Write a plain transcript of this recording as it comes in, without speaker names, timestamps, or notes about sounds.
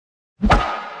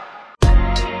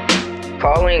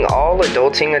Following all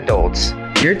adulting adults.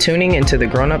 You're tuning into the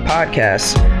Grown Up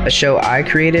Podcast, a show I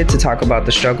created to talk about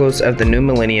the struggles of the new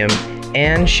millennium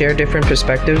and share different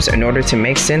perspectives in order to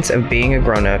make sense of being a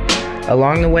grown-up.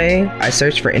 Along the way, I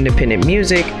search for independent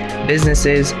music,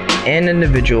 businesses, and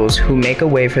individuals who make a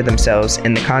way for themselves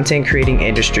in the content creating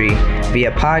industry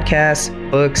via podcasts,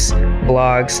 books,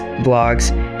 blogs,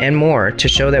 vlogs, and more to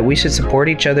show that we should support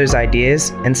each other's ideas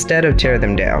instead of tear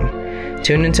them down.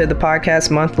 Tune into the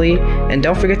podcast monthly, and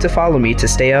don't forget to follow me to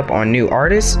stay up on new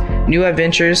artists, new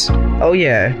adventures, oh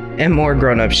yeah, and more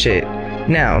grown-up shit.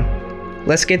 Now,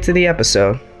 let's get to the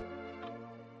episode.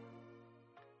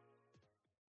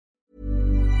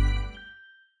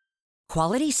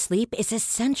 Quality sleep is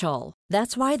essential.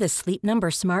 That's why the Sleep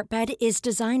Number Smart Bed is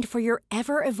designed for your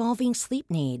ever-evolving sleep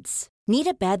needs. Need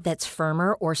a bed that's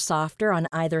firmer or softer on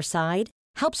either side?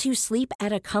 Helps you sleep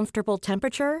at a comfortable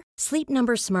temperature? Sleep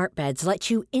Number Smart Beds let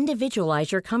you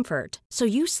individualize your comfort, so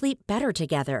you sleep better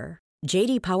together.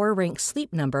 J.D. Power ranks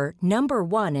Sleep Number number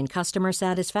 1 in customer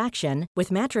satisfaction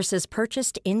with mattresses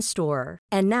purchased in-store.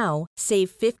 And now,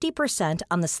 save 50%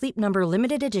 on the Sleep Number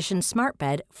Limited Edition Smart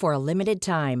Bed for a limited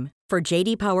time. For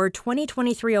J.D. Power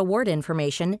 2023 award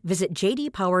information, visit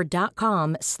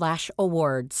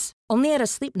jdpower.com/awards. Only at a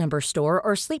Sleep Number store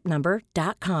or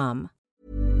sleepnumber.com.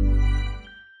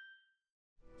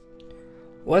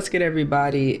 What's good,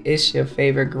 everybody? It's your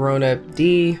favorite grown-up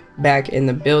D, back in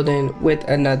the building with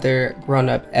another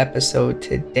grown-up episode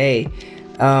today.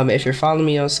 If you're following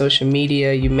me on social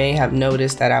media, you may have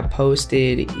noticed that I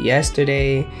posted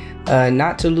yesterday,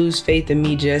 not to lose faith in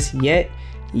me just yet.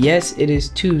 Yes, it is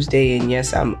Tuesday, and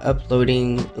yes, I'm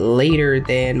uploading later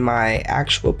than my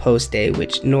actual post day,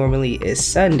 which normally is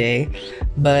Sunday,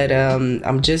 but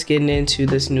I'm just getting into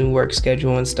this new work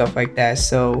schedule and stuff like that,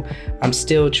 so I'm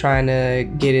still trying to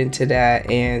get into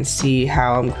that and see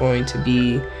how I'm going to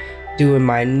be doing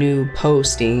my new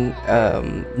posting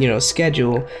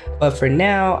schedule. But for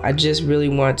now, I just really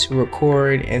want to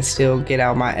record and still get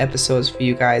out my episodes for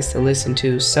you guys to listen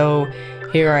to. So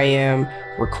here I am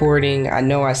recording. I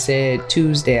know I said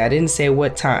Tuesday, I didn't say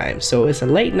what time, so it's a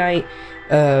late night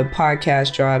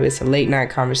podcast drop. It's a late night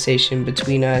conversation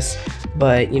between us,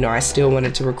 but I still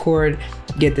wanted to record,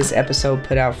 get this episode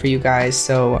put out for you guys.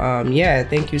 So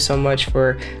thank you so much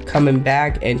for coming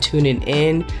back and tuning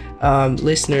in.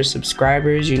 Listeners,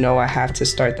 subscribers, I have to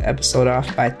start the episode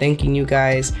off by thanking you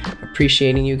guys,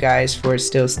 appreciating you guys for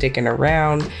still sticking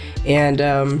around. And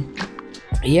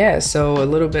so a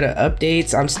little bit of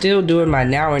updates. I'm still doing my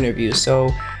Now interview.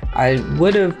 So I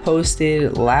would have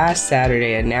posted last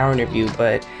Saturday a Now interview,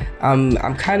 but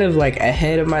I'm kind of like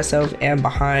ahead of myself and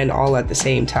behind all at the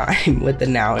same time with the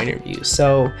Now interview.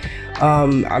 So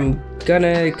I'm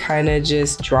gonna kind of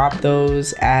just drop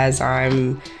those as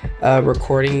I'm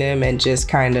recording them and just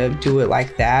kind of do it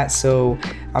like that. So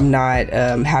I'm not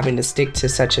having to stick to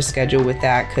such a schedule with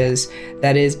that, because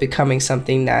that is becoming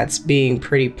something that's being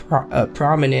pretty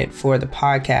prominent for the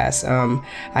podcast.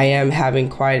 I am having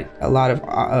quite a lot of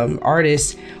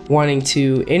artists wanting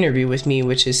to interview with me,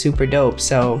 which is super dope.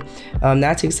 So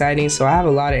that's exciting. So I have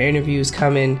a lot of interviews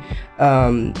coming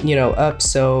up,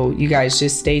 so you guys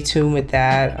just stay tuned with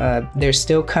that. They're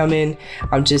still coming.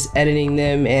 I'm just editing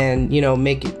them and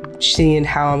seeing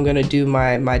how I'm gonna do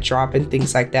my drop and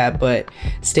things like that, but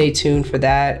stay tuned for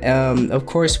that. Of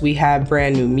course, we have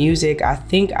brand new music. I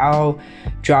think I'll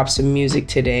drop some music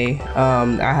today.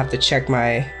 I have to check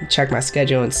my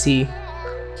schedule and see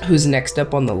who's next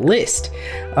up on the list.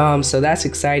 So that's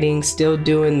exciting. Still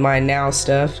doing my Now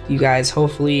stuff. You guys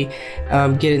hopefully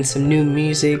getting some new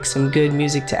music, some good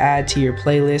music to add to your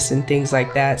playlist and things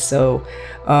like that. So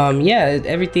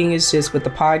everything is just with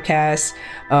the podcast.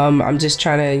 I'm just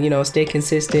trying to stay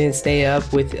consistent, stay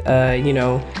up with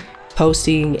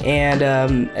posting,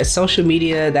 and social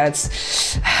media.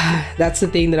 That's the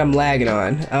thing that I'm lagging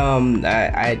on.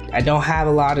 I don't have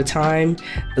a lot of time.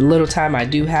 The little time I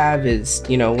do have is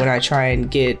when I try and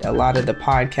get a lot of the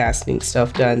podcasting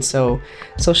stuff done. So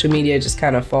social media just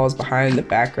kind of falls behind in the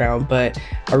background, but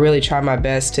I really try my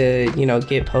best to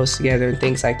get posts together and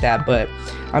things like that. But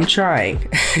I'm trying.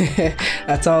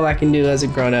 That's all I can do as a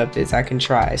grown-up, is I can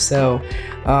try. So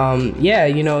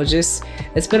just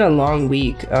it's been a long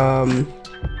week.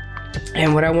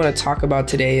 And what I want to talk about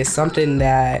today is something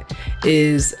that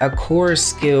is a core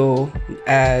skill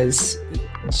as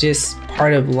just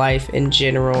part of life in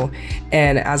general.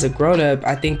 And as a grown-up,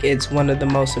 I think it's one of the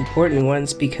most important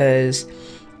ones, because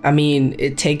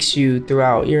it takes you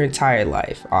throughout your entire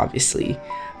life, obviously.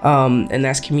 And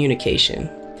that's communication.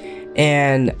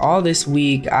 And all this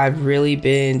week, I've really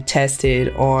been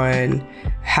tested on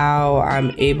how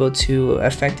I'm able to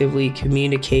effectively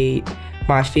communicate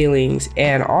my feelings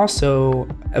and also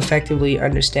effectively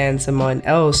understand someone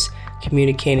else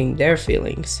communicating their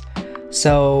feelings.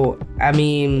 So, I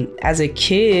mean, as a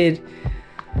kid,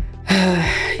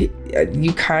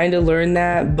 you kind of learn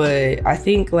that, but I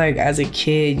think like as a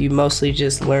kid, you mostly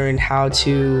just learn how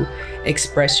to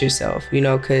express yourself, you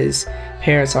know, because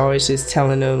parents are always just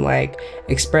telling them like,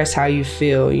 express how you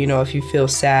feel. You know, if you feel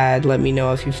sad, let me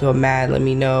know. If you feel mad, let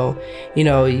me know. You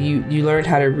know, you learn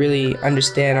how to really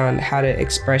understand on how to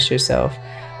express yourself.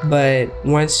 But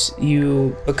once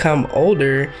you become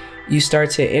older, you start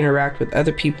to interact with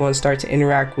other people and start to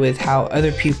interact with how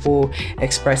other people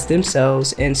express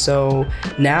themselves. And so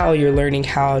now you're learning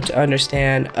how to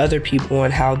understand other people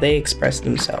and how they express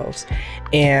themselves.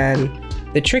 And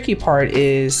the tricky part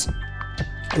is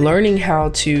learning how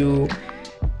to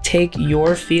take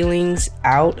your feelings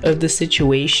out of the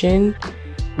situation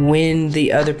when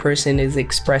the other person is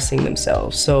expressing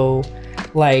themselves. So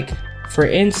like, for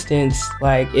instance,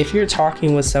 like if you're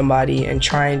talking with somebody and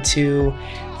trying to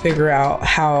figure out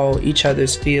how each other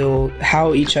feels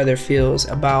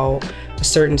about a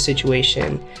certain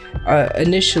situation,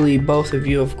 initially both of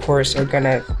you of course are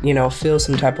gonna, you know, feel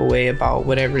some type of way about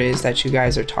whatever it is that you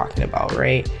guys are talking about,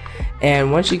 right?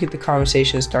 And once you get the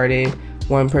conversation started,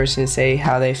 one person say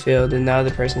how they feel, then the other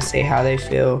person say how they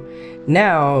feel.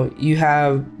 Now you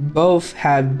both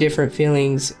have different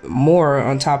feelings more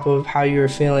on top of how you were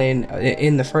feeling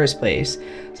in the first place.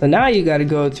 So now you got to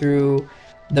go through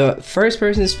the first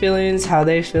person's feelings, how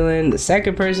they feeling, the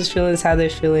second person's feelings, how they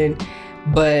feeling.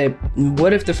 But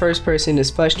what if the first person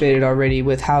is frustrated already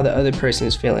with how the other person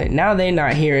is feeling? Now they're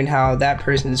not hearing how that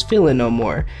person is feeling no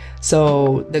more.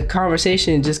 So the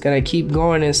conversation is just going to keep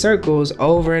going in circles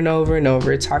over and over and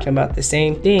over, talking about the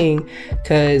same thing,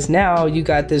 because now you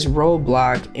got this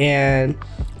roadblock and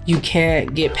you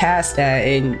can't get past that.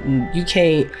 And you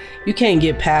can't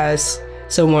get past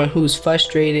someone who's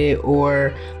frustrated or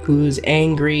who's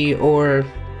angry or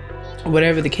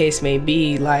whatever the case may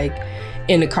be, like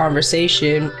in the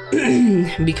conversation,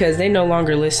 because they no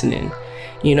longer listening,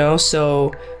 you know?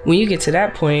 So when you get to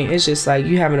that point, it's just like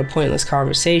you having a pointless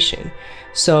conversation.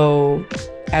 So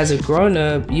as a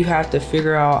grown-up, you have to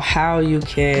figure out how you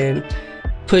can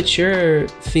put your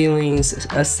feelings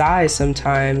aside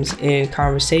sometimes in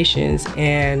conversations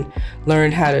and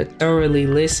learn how to thoroughly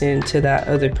listen to that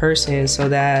other person so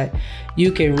that you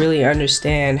can really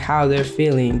understand how they're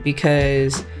feeling.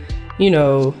 Because, you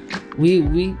know, we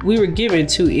were given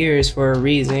 2 ears for a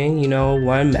reason, you know,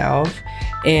 1 mouth,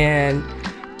 and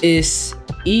it's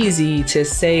easy to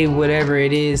say whatever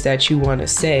it is that you want to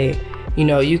say. You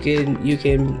know, you can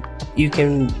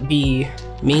be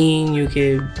mean, you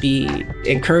could be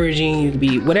encouraging, you could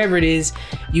be whatever it is.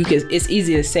 It's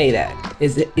easy to say that.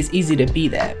 It's easy to be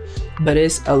that. But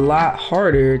it's a lot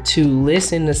harder to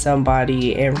listen to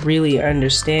somebody and really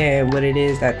understand what it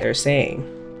is that they're saying.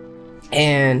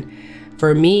 And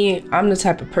for me, I'm the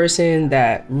type of person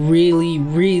that really,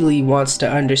 really wants to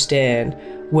understand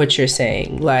what you're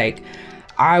saying. Like,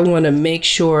 I want to make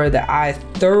sure that I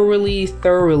thoroughly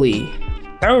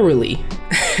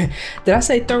did I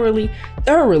say thoroughly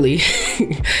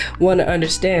want to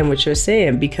understand what you're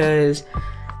saying, because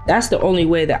that's the only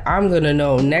way that I'm gonna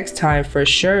know next time for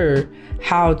sure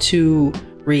how to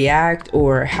react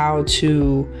or how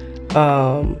to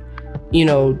you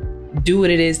know, do what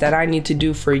it is that I need to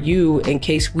do for you in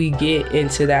case we get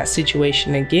into that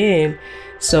situation again,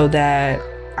 so that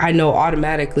I know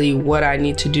automatically what I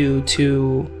need to do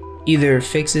to either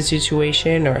fix the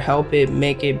situation or help it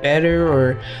make it better,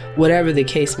 or whatever the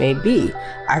case may be.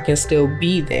 I can still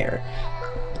be there.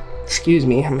 Excuse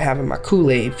me, I'm having my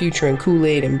Kool-Aid, featuring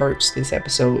Kool-Aid and burps this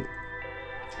episode.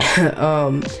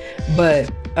 I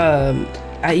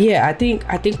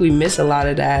think we miss a lot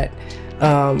of that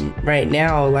right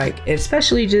now, like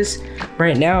especially just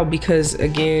right now, because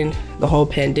again, the whole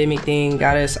pandemic thing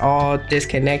got us all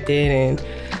disconnected, and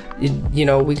you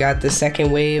know, we got the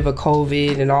second wave of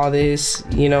COVID and all this,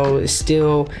 you know, it's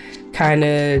still kind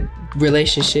of,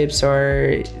 relationships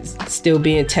are still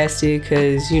being tested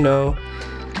because, you know,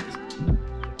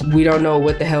 we don't know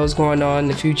what the hell's going on.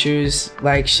 The future's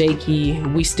like shaky.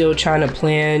 We still trying to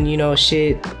plan, you know,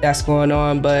 shit that's going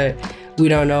on, but we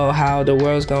don't know how the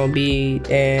world's gonna be.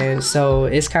 And so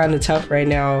it's kind of tough right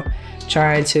now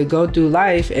trying to go through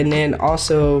life and then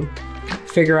also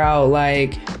figure out,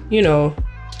 like, you know,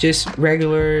 just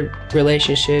regular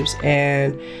relationships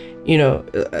and, you know,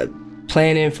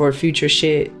 planning for future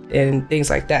shit and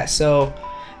things like that. So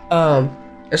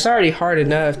it's already hard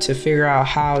enough to figure out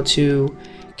how to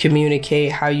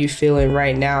communicate how you feeling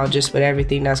right now, just with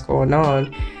everything that's going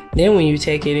on. Then when you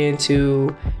take it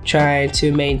into trying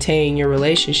to maintain your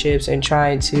relationships and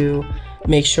trying to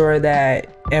make sure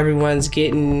that everyone's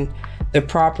getting the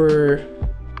proper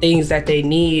things that they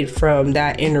need from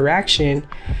that interaction,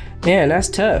 man, that's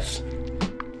tough.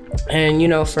 And, you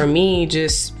know, for me,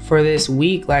 just for this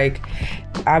week, like,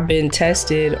 I've been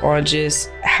tested on just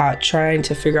trying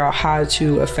to figure out how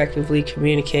to effectively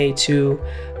communicate to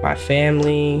my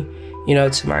family, you know,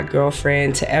 to my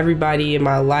girlfriend, to everybody in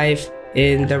my life,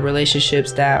 in the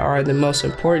relationships that are the most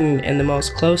important and the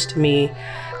most close to me.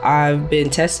 I've been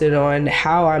tested on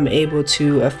how I'm able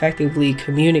to effectively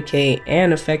communicate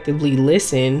and effectively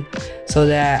listen so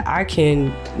that I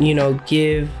can, you know,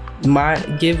 give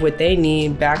what they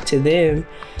need back to them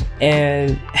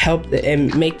and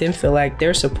and make them feel like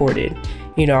they're supported.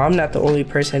 You know, I'm not the only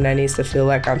person that needs to feel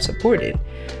like I'm supported.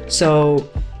 So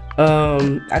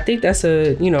I think that's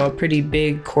a pretty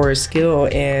big core skill.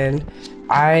 And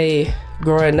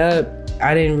growing up,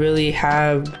 I didn't really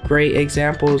have great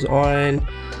examples on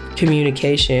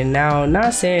communication. Now,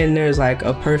 not saying there's like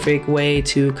a perfect way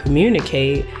to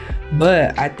communicate,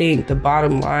 but I think the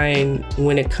bottom line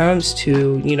when it comes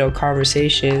to, you know,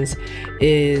 conversations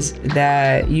is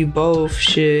that you both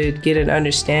should get an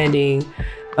understanding,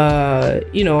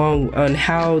 you know, on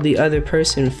how the other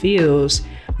person feels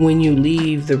when you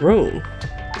leave the room.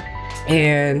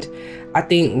 And I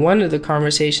think one of the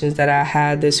conversations that I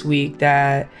had this week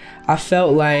that I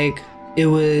felt like it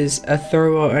was a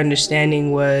thorough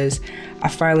understanding was I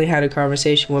finally had a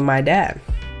conversation with my dad.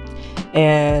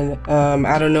 And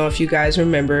I don't know if you guys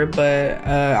remember, but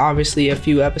obviously a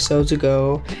few episodes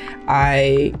ago,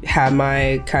 I had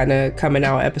my kind of coming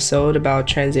out episode about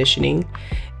transitioning.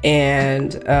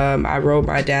 And I wrote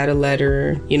my dad a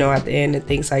letter, you know, at the end and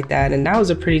things like that. And that was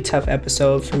a pretty tough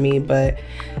episode for me, but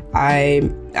I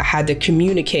had to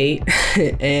communicate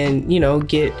and, you know,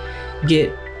 get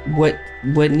what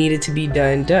needed to be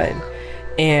done.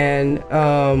 And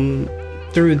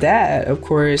through that, of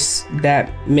course,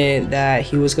 that meant that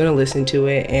he was going to listen to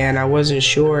it. And I wasn't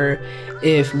sure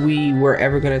if we were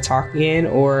ever going to talk again,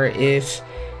 or if,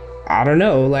 I don't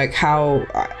know, like how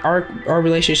our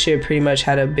relationship pretty much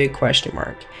had a big question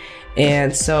mark.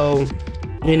 And so,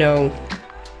 you know,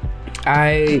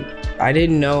 I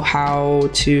didn't know how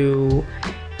to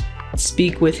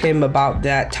speak with him about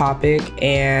that topic.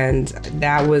 And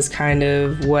that was kind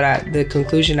of the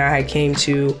conclusion I had came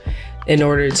to in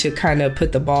order to kind of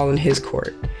put the ball in his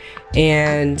court.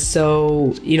 And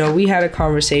so, you know, we had a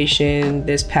conversation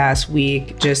this past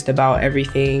week just about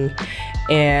everything.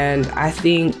 And I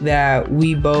think that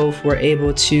we both were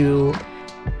able to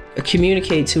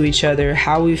communicate to each other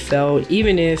how we felt,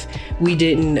 even if we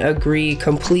didn't agree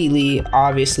completely,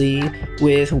 obviously,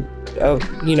 with,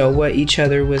 you know, what each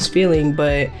other was feeling.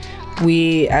 But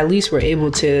we at least were able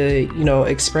to, you know,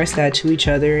 express that to each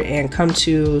other and come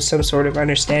to some sort of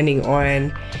understanding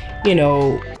on, you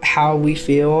know, how we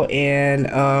feel. And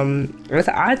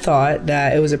I thought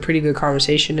that it was a pretty good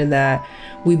conversation, and that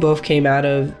we both came out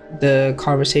of the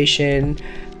conversation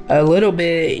a little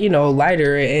bit, you know,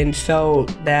 lighter, and felt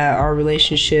that our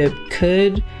relationship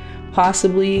could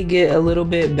possibly get a little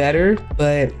bit better.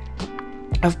 But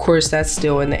of course, that's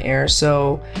still in the air.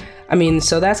 So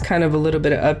that's kind of a little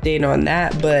bit of update on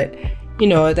that. But, you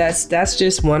know, that's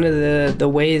just one of the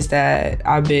ways that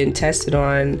I've been tested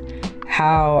on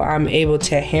how I'm able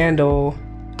to handle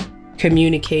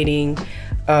communicating,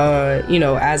 you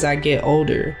know, as I get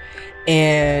older.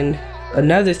 And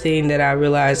another thing that I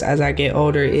realized as I get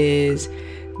older is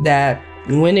that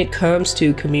when it comes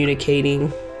to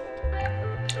communicating,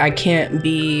 I can't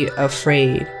be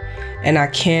afraid, and I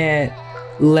can't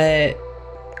let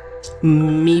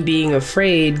me being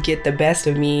afraid get the best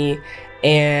of me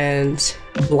and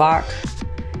block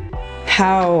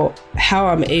how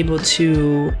I'm able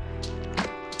to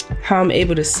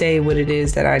say what it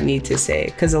is that I need to say.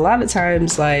 Because a lot of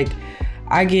times, like,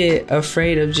 I get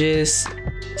afraid of just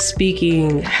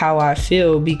speaking how I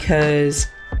feel, because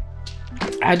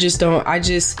I just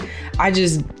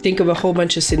think of a whole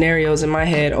bunch of scenarios in my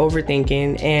head,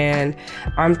 overthinking, and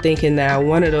I'm thinking that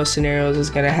one of those scenarios is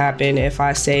going to happen if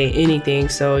I say anything.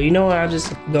 So, you know what, I'm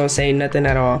just going to say nothing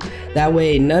at all. That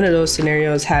way, none of those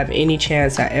scenarios have any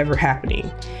chance at ever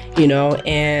happening, you know.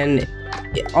 And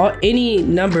any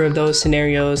number of those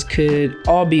scenarios could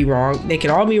all be wrong. They could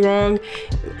all be wrong.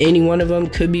 Any one of them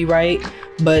could be right.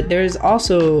 But there's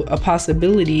also a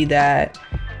possibility that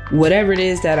whatever it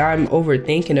is that I'm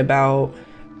overthinking about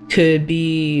could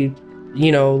be,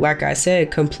 you know, like I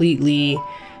said, completely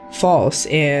false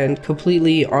and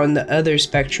completely on the other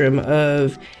spectrum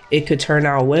of it could turn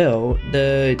out well.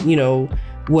 You know,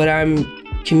 what I'm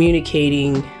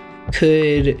communicating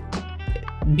could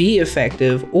be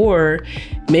effective, or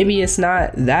maybe it's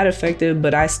not that effective,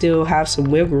 but I still have some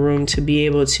wiggle room to be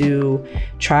able to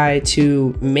try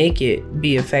to make it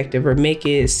be effective, or make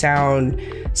it sound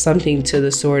something to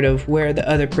the sort of where the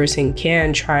other person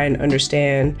can try and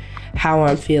understand how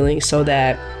I'm feeling, so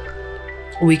that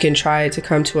we can try to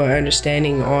come to an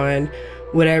understanding on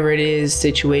whatever it is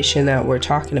situation that we're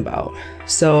talking about.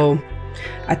 So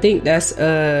I think that's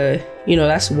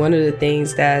that's one of the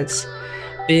things that's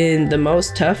been the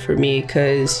most tough for me,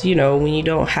 because when you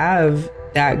don't have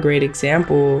that great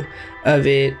example of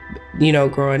it,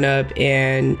 growing up,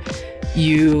 and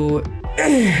you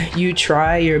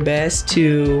try your best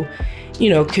to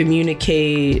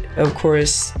communicate, of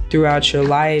course, throughout your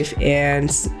life, and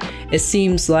it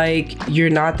seems like you're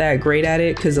not that great at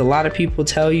it, because a lot of people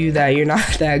tell you that you're not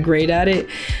that great at it,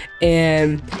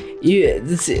 and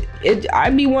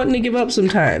I'd be wanting to give up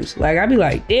sometimes. Like, I'd be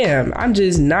like, damn, I'm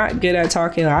just not good at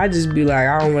talking. I'd just be like,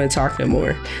 I don't want to talk no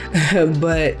more.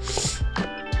 But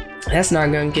that's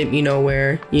not gonna get me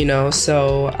nowhere,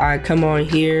 so I come on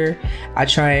here, I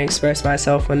try and express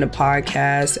myself on the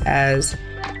podcast as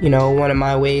one of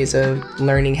my ways of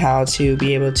learning how to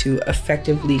be able to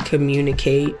effectively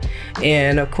communicate.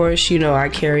 And of course, I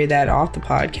carry that off the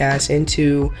podcast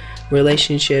into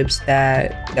relationships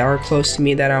that are close to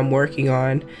me that I'm working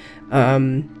on. I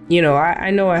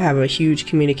know I have a huge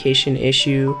communication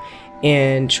issue,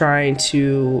 and trying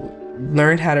to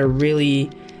learn how to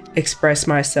really express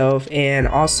myself, and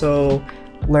also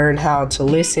learn how to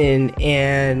listen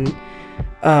and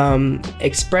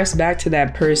express back to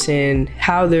that person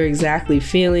how they're exactly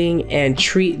feeling, and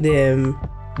treat them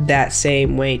that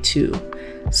same way too.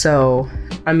 So,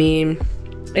 I mean,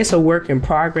 it's a work in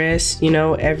progress,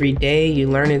 every day you're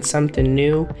learning something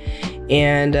new,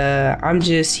 and I'm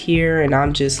just here, and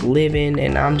I'm just living,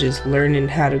 and I'm just learning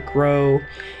how to grow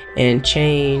and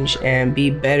change and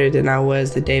be better than I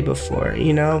was the day before,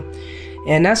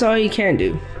 and that's all you can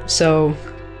do. So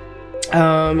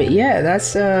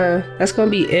that's gonna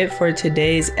be it for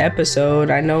today's episode.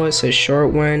 I know it's a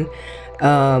short one,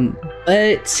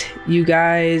 but you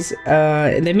guys,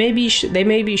 they may be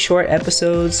short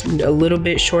episodes, a little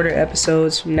bit shorter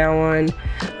episodes from now on.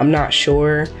 I'm not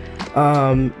sure,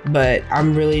 but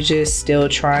I'm really just still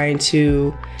trying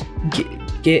to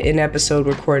get an episode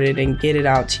recorded and get it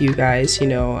out to you guys.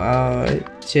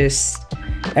 Just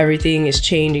everything is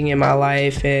changing in my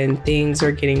life, and things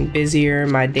are getting busier,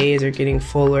 my days are getting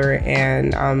fuller,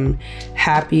 and I'm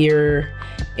happier,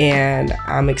 and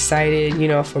I'm excited,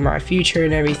 for my future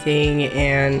and everything.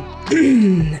 And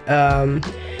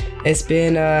it's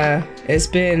been a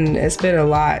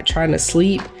lot trying to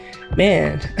sleep,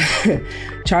 man.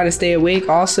 Trying to stay awake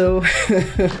also.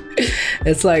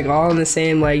 It's like all in the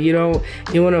same, like you want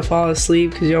to fall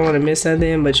asleep because you don't want to miss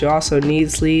nothing, but you also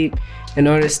need sleep in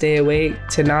order to stay awake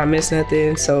to not miss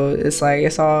nothing. So it's like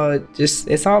it's all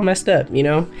messed up,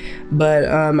 but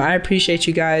I appreciate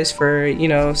you guys for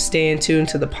staying tuned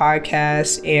to the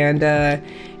podcast, and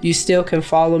you still can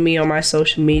follow me on my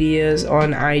social medias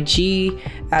on IG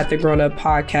at The Grown Up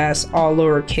Podcast, all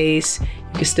lowercase. You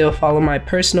can still follow my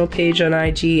personal page on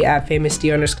IG at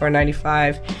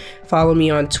famousd_95. Follow me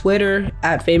on Twitter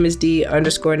at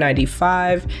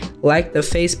famousd_95. Like the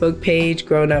Facebook page,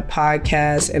 Grown Up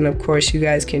Podcast. And of course, you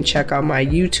guys can check out my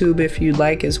YouTube if you'd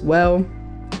like as well.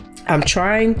 I'm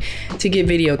trying to get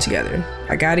video together.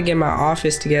 I got to get my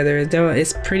office together.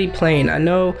 It's pretty plain. I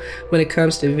know when it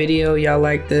comes to video, y'all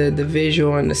like the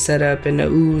visual and the setup and the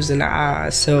oohs and the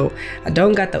ahs. So I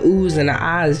don't got the oohs and the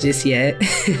ahs just yet.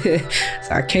 So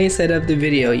I can't set up the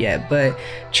video yet. But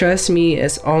trust me,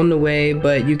 it's on the way.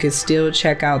 But you can still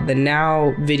check out the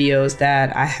now videos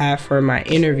that I have for my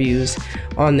interviews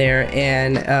on there.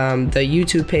 And the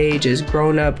YouTube page is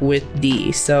Grown Up with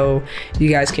D. So you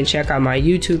guys can check out my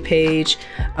YouTube page.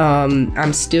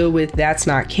 I'm still with That's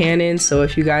Not Canon, so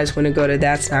if you guys want to go to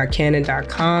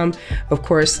that'snotcanon.com, of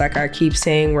course, like I keep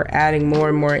saying, we're adding more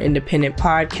and more independent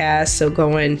podcasts, so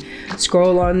go and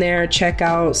scroll on there, check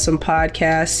out some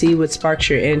podcasts, see what sparks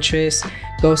your interest,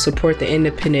 go support the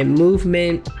independent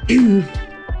movement.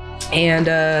 And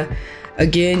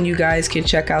again, you guys can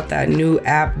check out that new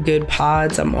app, Good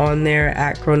Pods. I'm on there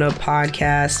at Grown Up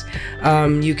Podcast.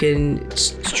 You can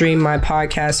stream my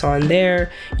podcast on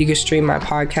there. You can stream my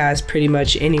podcast pretty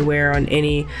much anywhere on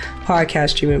any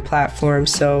podcast streaming platform.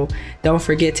 So don't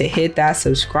forget to hit that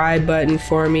subscribe button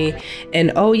for me.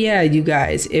 And oh yeah, you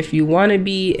guys, if you want to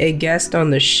be a guest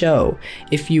on the show,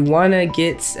 if you want to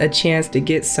get a chance to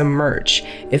get some merch,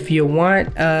 if you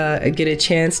want get a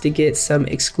chance to get some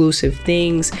exclusive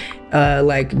things,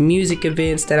 like music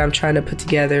events that I'm trying to put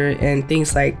together and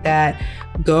things like that,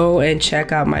 go and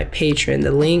check out my Patreon.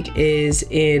 The link is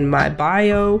in my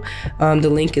bio. The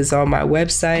link is on my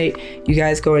website. You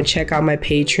guys go and check out my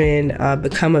Patreon,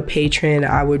 become a patron.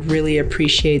 I would really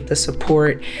appreciate the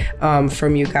support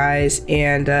from you guys.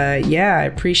 And yeah, I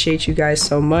appreciate you guys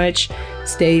so much.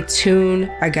 Stay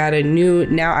tuned. I gotta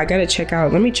check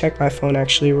out, let me check my phone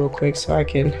actually real quick so I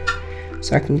can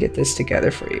get this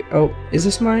together for you. Oh, is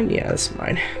this mine? Yeah, that's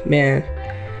mine. Man,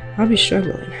 I'll be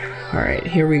struggling. All right,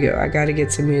 here we go. I gotta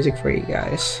get some music for you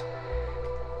guys.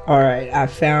 All right, I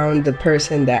found the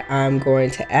person that I'm going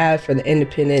to add for the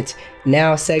Independent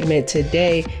Now segment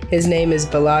today. His name is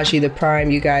Balaji the Prime.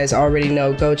 You guys already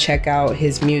know. Go check out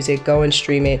his music. Go and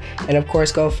stream it. And of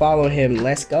course, go follow him.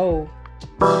 Let's go.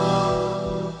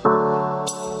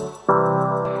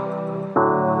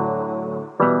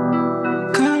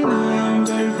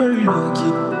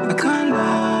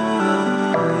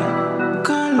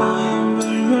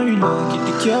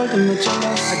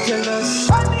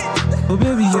 Oh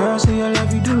baby girl, say your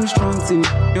love, you do a strong thing.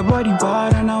 Your body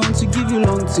bad and I want to give you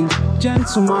long thing.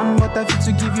 Gentleman, but I fit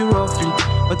to give you roughly.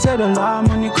 But tell the lie,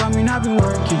 money coming, I've been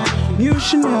working. New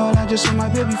Chanel, I just saw my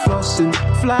baby flossing.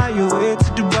 Fly away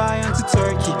to Dubai and to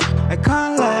Turkey. I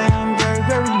can't lie, I'm very,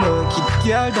 very lucky.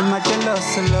 Girl, them are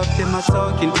jealous, I love them are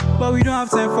talking. But we don't have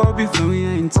time for before we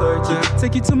are in Turkey.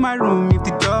 Take you to my room, if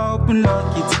the door open,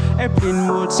 lock it. Airplane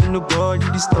mode, so nobody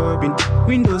disturbing.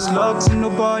 Windows locked, so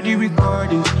nobody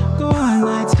recording. Go all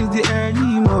night till the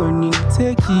early morning.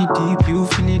 Take it deep, you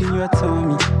feel it in your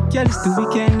tummy. Girl, it's the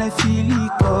weekend, I feel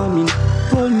it coming.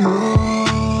 Oh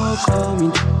no,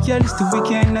 coming. Girl, it's the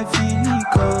weekend, I feel it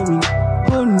coming.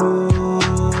 Oh no,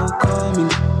 coming.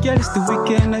 Girl, it's the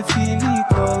weekend, I feel it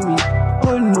coming.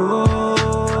 Oh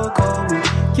no, coming.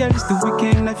 Girl, it's the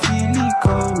weekend, I feel it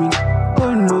coming.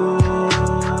 Oh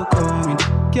no, coming.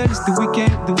 Girl, it's the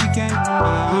weekend,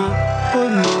 oh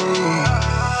no.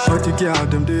 All the girl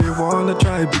them they wanna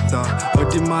try bitter. All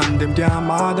the man them they are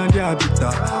mad and they are bitter.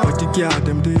 All the girl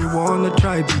them they wanna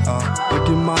try bitter. All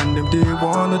the man them they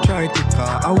wanna try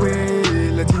thicker. Away,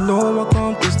 let you know I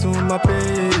come close to my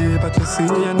pay. But you see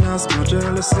and that's my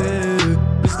jealousy.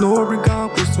 There's no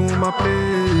regard close to my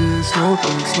place. No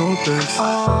thanks, no thanks.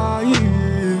 Fine.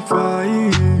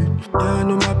 Yeah, I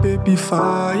know my baby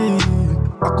fine.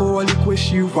 I go all the way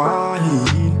she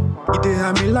whine. They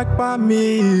have me like by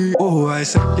me. Oh, I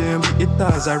said them it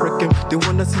does, I reckon. They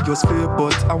wanna see your spirit,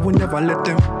 but I will never let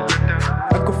them.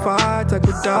 I could fight, I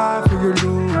could die for your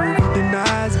love. With the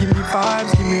nights, give me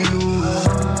vibes, give me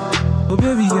love. Oh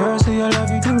baby girl, say your love,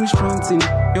 you do a strong thing.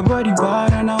 Your body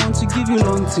bad and I want to give you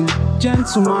long thing.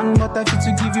 Gentleman, but I fit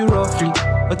to give you roughly.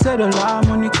 But tell the lie,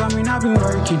 money coming, I've been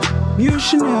working. New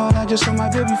Chanel, I just saw my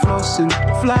baby flossing.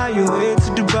 Fly away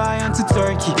to Dubai and to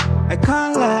Turkey. I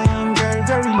can't lie, I'm very,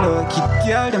 very lucky.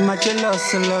 Girl, them are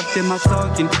jealous, I love them are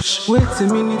talking. Wait a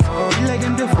minute, you like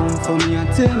them the phone for me and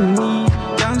tell me.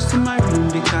 Dance to my room,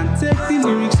 they can't take the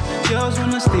lyrics. Girls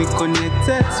wanna stay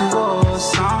connected to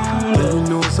us sound. Yeah, you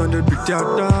know, son, they be their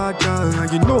dada.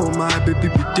 You know, my baby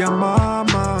be their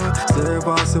mama. Serve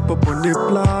us up on the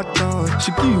platter.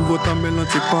 She give watermelon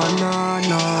to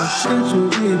banana. Touch my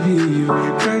baby, you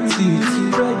regret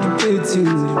it. Try to pay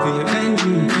things, be your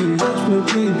engine. Touch my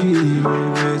baby, you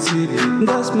regret it.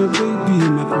 That's my baby,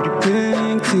 my pretty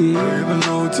painting. Even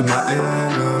though to my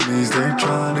enemies, they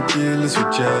tryna kill us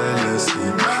with jealousy.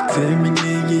 Say me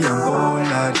nigga, I'm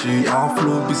bolaji. Our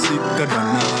flow be sicker than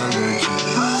allergy.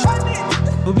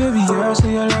 Oh baby girl,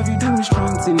 say your love, you do me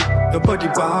strong thing. Your body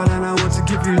bad and I want to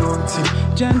give you long thing.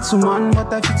 Gentleman,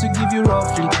 but I fit to give you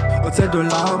roughly. But I don't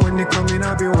lie when they come in,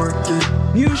 I be working.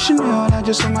 New Chanel, I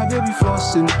just saw my baby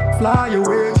flossing. Fly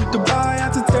away to Dubai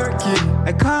and to Turkey.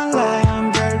 I can't lie,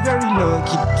 I'm very, very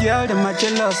lucky. Girl, them are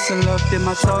jealous, I love them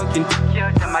are talking.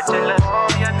 Girl, them are jealous,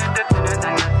 yeah, them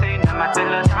are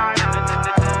jealous.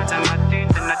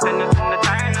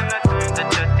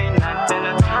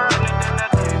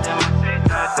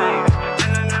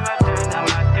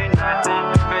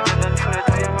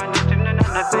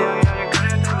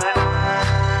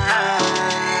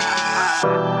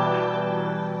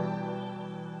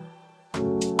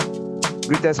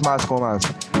 Greatest mass command.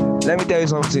 Let me tell you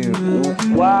something.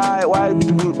 Why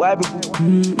people?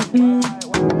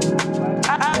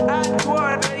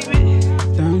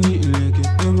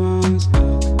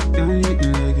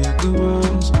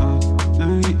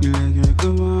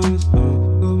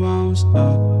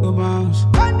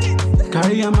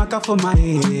 Carry a maca for my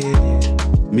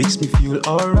head, makes me feel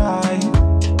alright.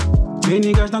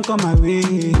 Many guys don't come my way,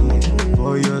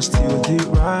 but you're still the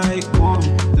right one.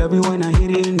 Love it when I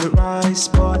hit it in the right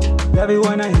spot. Love it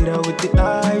when I hit her with the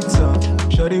lights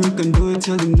up. Shorty, we can do it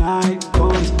till the night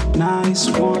comes. Nice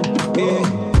one, yeah.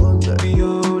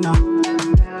 Fiona,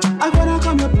 I wanna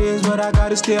come your place, but I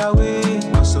gotta stay away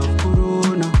cause of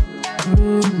Corona.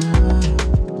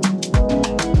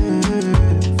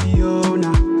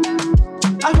 Fiona,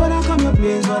 I wanna come your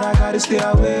place, but I gotta stay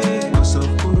away cause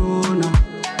of Corona.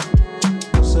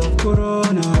 Cause of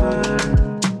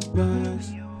Corona.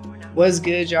 Yes. What's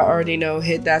good? Y'all already know,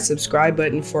 hit that subscribe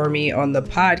button for me on the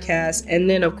podcast, and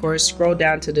then of course scroll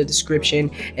down to the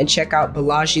description and check out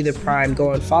Balaji the Prime.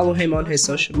 Go and follow him on his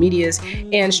social medias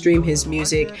and stream his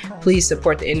music. Please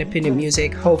support the independent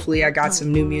music. Hopefully I got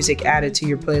some new music added to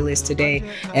your playlist today,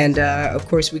 and of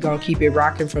course we're gonna keep it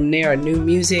rocking from there. New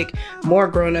music, more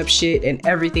grown-up shit, and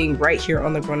everything right here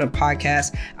on the Grown Up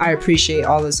Podcast. I appreciate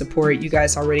all the support. You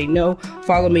guys already know.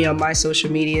 Follow me on my social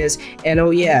medias, and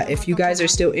oh yeah, if you guys are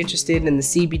still interested in the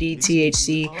CBD,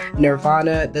 THC,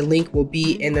 Nirvana, the link will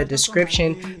be in the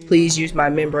description. Please use my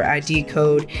member ID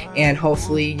code, and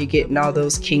hopefully you're getting all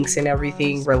those kinks and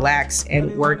everything relaxed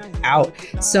and worked out.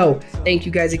 So thank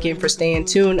you guys again for staying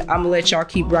tuned. I'm gonna let y'all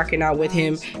keep rocking out with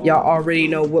him. Y'all already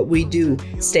know what we do.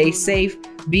 Stay safe,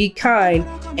 be kind,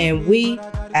 and we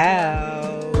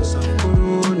out.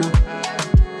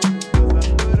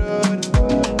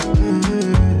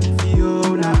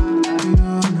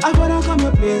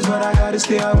 Place, but I gotta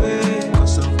stay away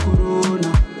cause of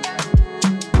Corona.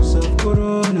 Cause of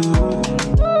Corona.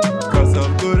 Cause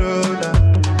of Corona.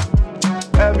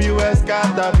 Everywhere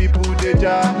scatter, people they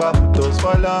jam, but put us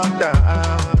for long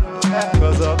time.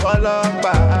 Cause of a long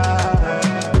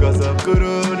time. Cause of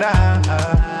Corona.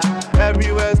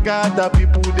 Everywhere scatter,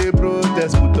 people they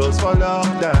protest, put us for long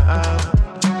time.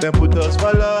 Then put us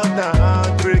for long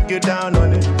time. Break it down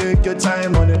on it, take your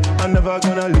time on it. I'm never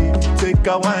gonna leave, take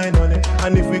a wine on it.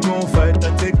 And if we gon' fight,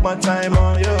 I take my time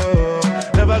on you.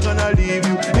 Never gonna leave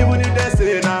you, even if they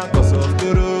say nah, cause of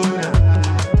Corona.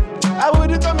 I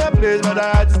wouldn't come your place, but I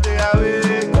had to stay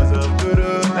away. Cause of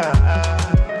Corona.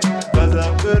 Cause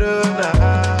of Corona.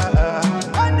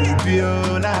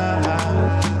 Fiona.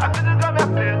 I couldn't come your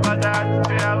place, but I had to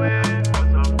stay away.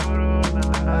 Cause of Corona.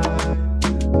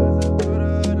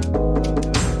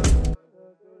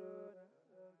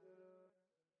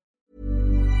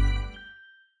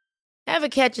 Ever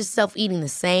catch yourself eating the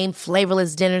same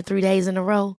flavorless dinner 3 days in a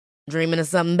row? Dreaming of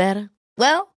something better?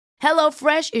 Well,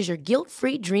 HelloFresh is your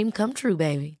guilt-free dream come true,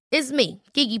 baby. It's me,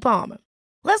 Keke Palmer.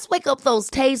 Let's wake up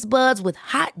those taste buds with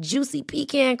hot, juicy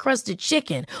pecan-crusted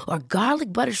chicken or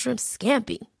garlic butter shrimp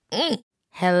scampi.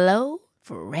 Hello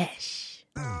Fresh.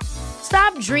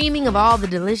 Stop dreaming of all the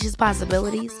delicious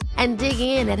possibilities and dig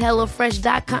in at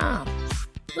HelloFresh.com.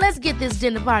 Let's get this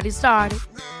dinner party started.